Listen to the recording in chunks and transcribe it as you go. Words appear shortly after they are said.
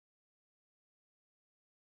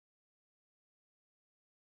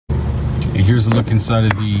Okay, here's a look inside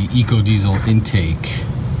of the EcoDiesel intake.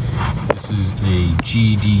 This is a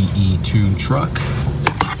GDE tuned truck.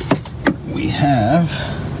 We have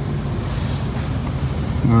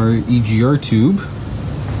our EGR tube.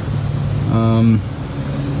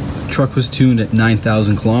 Truck was tuned at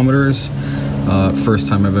 9,000 kilometers. First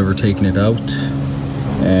time I've ever taken it out,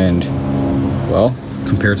 and well,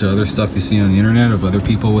 compared to other stuff you see on the internet of other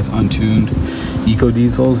people with untuned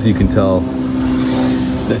EcoDiesels, you can tell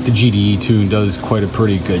that the GDE tune does quite a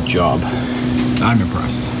pretty good job. I'm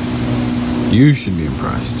impressed. You should be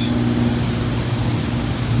impressed.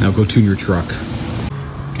 Now go tune your truck.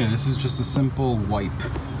 Okay, this is just a simple wipe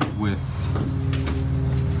with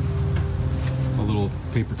a little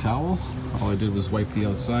paper towel. All I did was wipe the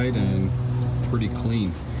outside and it's pretty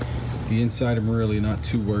clean. The inside I'm really not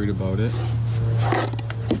too worried about it.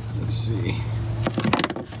 Let's see.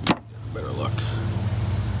 Better look.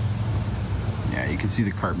 Yeah, you can see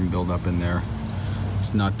the carbon buildup in there.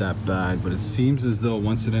 It's not that bad, but it seems as though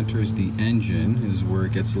once it enters the engine is where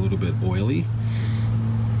it gets a little bit oily.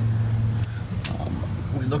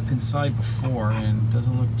 We looked inside before and it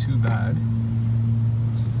doesn't look too bad.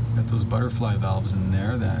 Got those butterfly valves in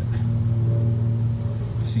there that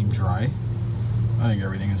seem dry. I think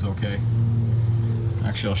everything is okay.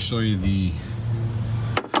 Actually, I'll show you the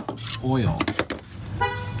oil.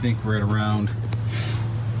 I think we're at around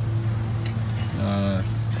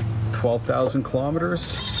 12,000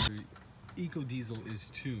 kilometers. EcoDiesel is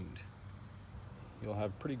tuned. You'll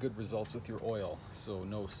have pretty good results with your oil. So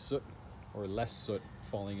no soot or less soot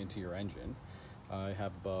falling into your engine. I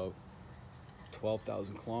have about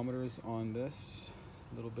 12,000 kilometers on this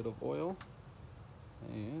little bit of oil,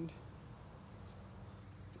 and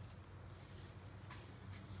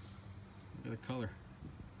look at the color.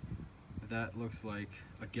 That looks like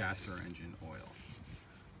a gasser engine oil.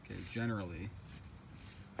 Okay, generally,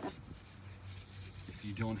 if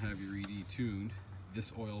you don't have your ED tuned,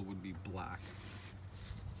 this oil would be black.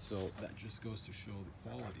 So that just goes to show the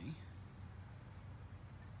quality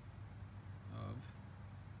of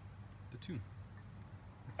the tune.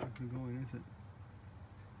 It's not gonna go in, is it?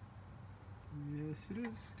 Yes, it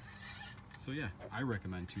is. So yeah, I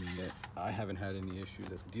recommend tuning it. I haven't had any issues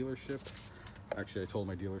at the dealership. Actually, I told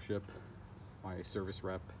my dealership, my service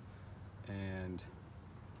rep, and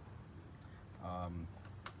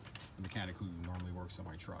the mechanic who normally works on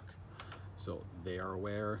my truck. So they are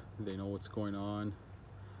aware, they know what's going on.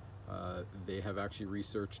 They have actually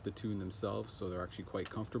researched the tune themselves, so they're actually quite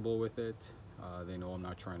comfortable with it. They know I'm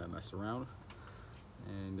not trying to mess around.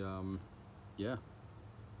 And yeah,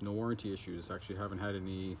 no warranty issues. Actually haven't had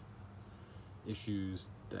any issues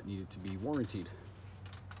that needed to be warranted.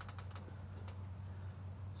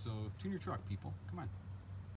 So tune your truck, people. Come on.